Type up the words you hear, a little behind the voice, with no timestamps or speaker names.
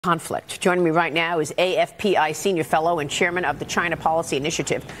conflict. Joining me right now is AFPI Senior Fellow and Chairman of the China Policy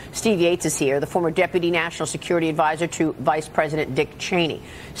Initiative. Steve Yates is here, the former Deputy National Security Advisor to Vice President Dick Cheney.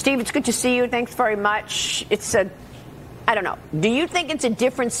 Steve, it's good to see you. Thanks very much. I don't know. Do you think it's a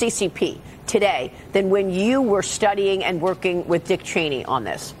different CCP today than when you were studying and working with Dick Cheney on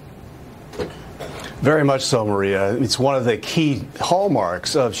this? Very much so, Maria. It's one of the key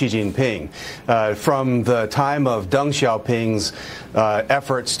hallmarks of Xi Jinping. From the time of Deng Xiaoping's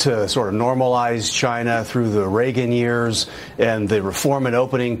efforts to sort of normalize China through the Reagan years and the reform and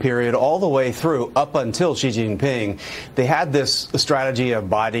opening period, all the way through up until Xi Jinping, they had this strategy of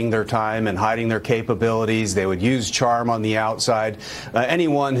biding their time and hiding their capabilities. They would use charm on the outside.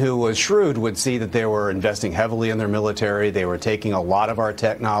 Anyone who was shrewd would see that they were investing heavily in their military. They were taking a lot of our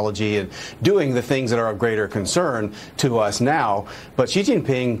technology and doing the things that are of greater concern to us now. But Xi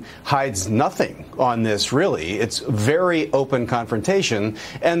Jinping hides nothing on this, really. It's very open confrontation.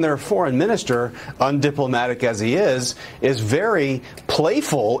 And their foreign minister, undiplomatic as he is very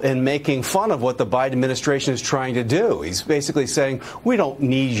playful in making fun of what the Biden administration is trying to do. He's basically saying, we don't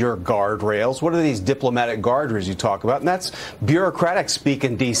need your guardrails. What are these diplomatic guardrails you talk about? And that's bureaucratic speak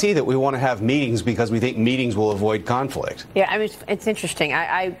in D.C. that we want to have meetings because we think meetings will avoid conflict. Yeah, I mean, it's interesting.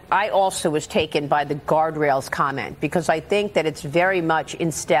 I also was taken by the guardrails comment because I think that it's very much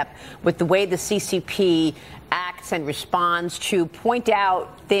in step with the way the CCP acts and responds to point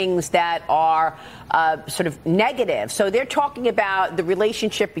out things that are sort of negative. So they're talking about the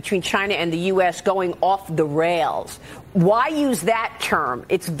relationship between China and the U.S. going off the rails. Why use that term?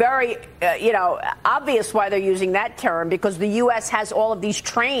 It's very, obvious why they're using that term, because the U.S. has all of these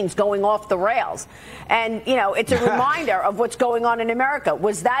trains going off the rails. And, it's a reminder of what's going on in America.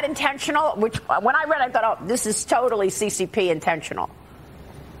 Was that intentional? Which, when I read, I thought, oh, this is totally CCP intentional.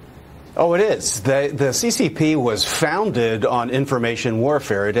 Oh, it is. The CCP was founded on information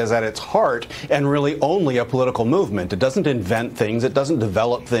warfare. It is at its heart and really only a political movement. It doesn't invent things. It doesn't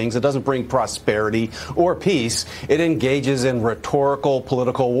develop things. It doesn't bring prosperity or peace. It engages in rhetorical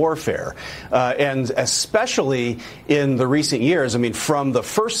political warfare. And especially in the recent years, I mean, from the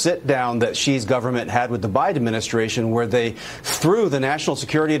first sit down that Xi's government had with the Biden administration, where they threw the National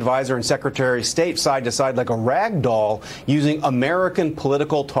Security Advisor and Secretary of State side to side like a rag doll, using American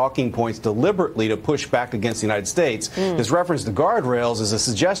political talking points deliberately to push back against the United States. His reference to guardrails is a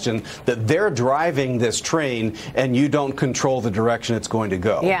suggestion that they're driving this train and you don't control the direction it's going to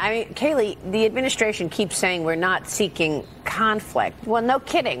go. Yeah, I mean, Kayleigh, the administration keeps saying we're not seeking conflict. Well, no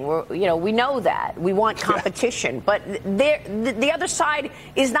kidding. We know that. We want competition. But the other side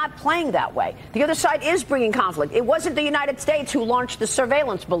is not playing that way. The other side is bringing conflict. It wasn't the United States who launched the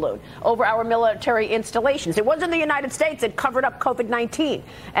surveillance balloon over our military installations. It wasn't the United States that covered up COVID-19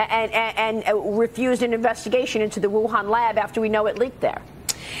 and refused an investigation into the Wuhan lab after we know it leaked there.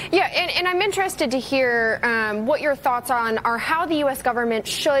 Yeah, and I'm interested to hear what your thoughts are how the U.S. government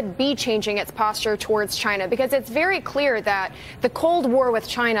should be changing its posture towards China, because it's very clear that the Cold War with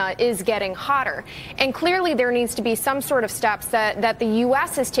China is getting hotter. And clearly there needs to be some sort of steps that the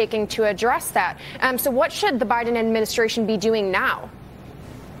U.S. is taking to address that. So what should the Biden administration be doing now?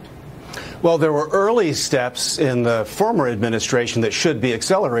 Well, there were early steps in the former administration that should be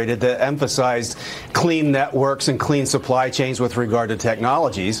accelerated that emphasized clean networks and clean supply chains with regard to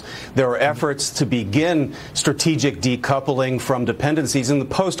technologies. There were efforts to begin strategic decoupling from dependencies. In the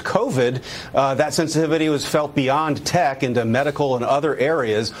post-COVID, that sensitivity was felt beyond tech into medical and other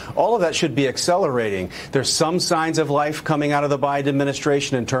areas. All of that should be accelerating. There's some signs of life coming out of the Biden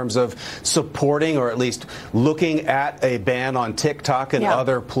administration in terms of supporting or at least looking at a ban on TikTok and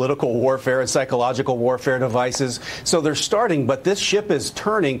other political warfare and psychological warfare devices. So they're starting, but this ship is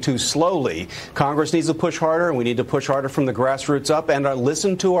turning too slowly. Congress needs to push harder, and we need to push harder from the grassroots up and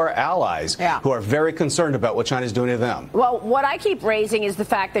listen to our allies who are very concerned about what China's doing to them. Well, what I keep raising is the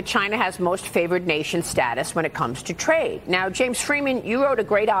fact that China has most favored nation status when it comes to trade. Now, James Freeman, you wrote a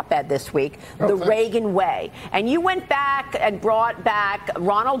great op-ed this week, The Reagan Way, and you went back and brought back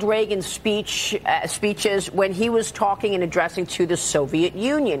Ronald Reagan's speeches when he was talking and addressing to the Soviet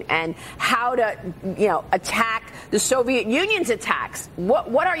Union and how to, attack the Soviet Union's attacks.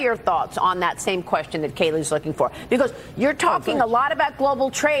 What are your thoughts on that same question that Kayleigh's looking for? Because you're talking a lot about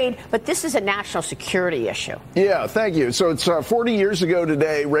global trade, but this is a national security issue. Yeah, thank you. So it's 40 years ago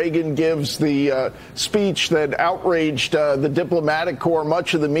today, Reagan gives the speech that outraged the diplomatic corps,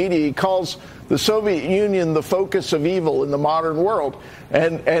 much of the media. He calls the Soviet Union the focus of evil in the modern world.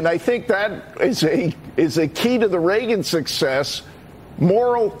 And I think that is a key to the Reagan success.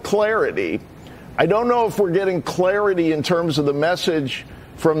 Moral clarity. I don't know if we're getting clarity in terms of the message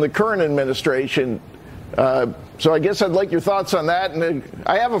from the current administration. So I guess I'd like your thoughts on that. And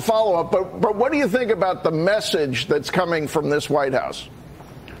I have a follow-up, but what do you think about the message that's coming from this White House?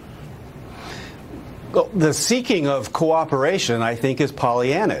 The seeking of cooperation, I think, is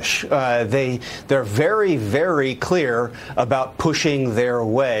Pollyannish. They're very, very clear about pushing their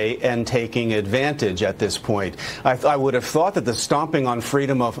way and taking advantage at this point. I would have thought that the stomping on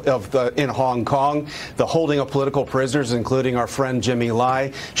freedom in Hong Kong, the holding of political prisoners, including our friend Jimmy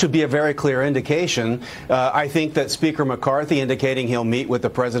Lai, should be a very clear indication. I think that Speaker McCarthy indicating he'll meet with the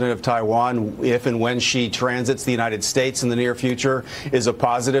president of Taiwan if and when she transits the United States in the near future is a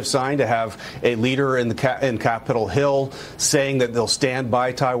positive sign. To have a leader in Capitol Hill saying that they'll stand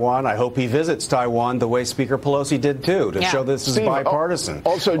by Taiwan. I hope he visits Taiwan the way Speaker Pelosi did, too, to show this is bipartisan.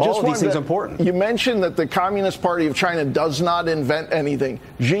 Also, just all of these things important. You mentioned that the Communist Party of China does not invent anything.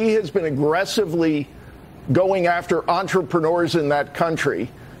 Xi has been aggressively going after entrepreneurs in that country.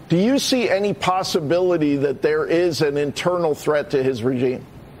 Do you see any possibility that there is an internal threat to his regime?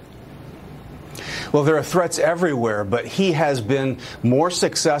 Well, there are threats everywhere, but he has been more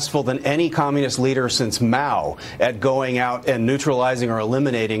successful than any communist leader since Mao at going out and neutralizing or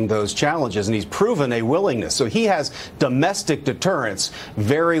eliminating those challenges, and he's proven a willingness. So he has domestic deterrence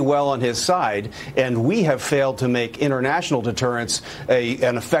very well on his side, and we have failed to make international deterrence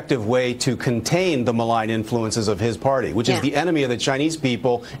an effective way to contain the malign influences of his party, which is the enemy of the Chinese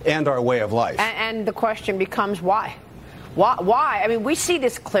people and our way of life. And the question becomes why? Why? I mean, we see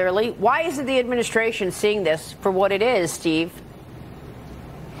this clearly. Why isn't the administration seeing this for what it is, Steve?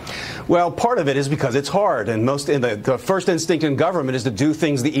 Well, part of it is because it's hard, and the first instinct in government is to do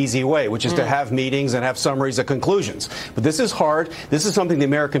things the easy way, which is to have meetings and have summaries of conclusions. But this is hard. This is something the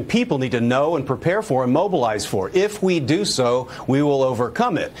American people need to know and prepare for and mobilize for. If we do so, we will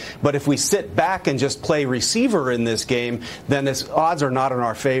overcome it. But if we sit back and just play receiver in this game, then its odds are not in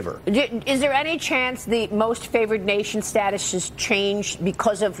our favor. Is there any chance the most favored nation status has changed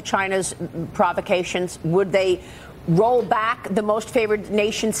because of China's provocations? Would they roll back the most favored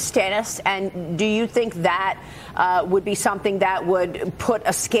nation status? And do you think that would be something that would put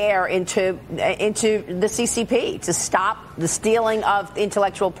a scare into the CCP to stop the stealing of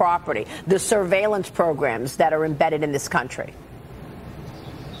intellectual property, the surveillance programs that are embedded in this country?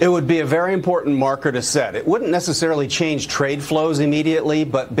 It would be a very important marker to set. It wouldn't necessarily change trade flows immediately,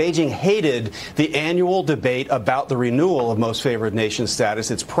 but Beijing hated the annual debate about the renewal of most favored nation status.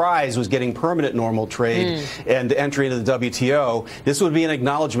 Its prize was getting permanent normal trade and entry into the WTO. This would be an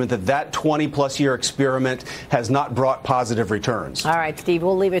acknowledgement that that 20-plus year experiment has not brought positive returns. All right, Steve,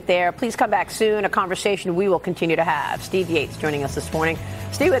 we'll leave it there. Please come back soon, a conversation we will continue to have. Steve Yates joining us this morning.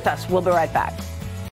 Stay with us. We'll be right back.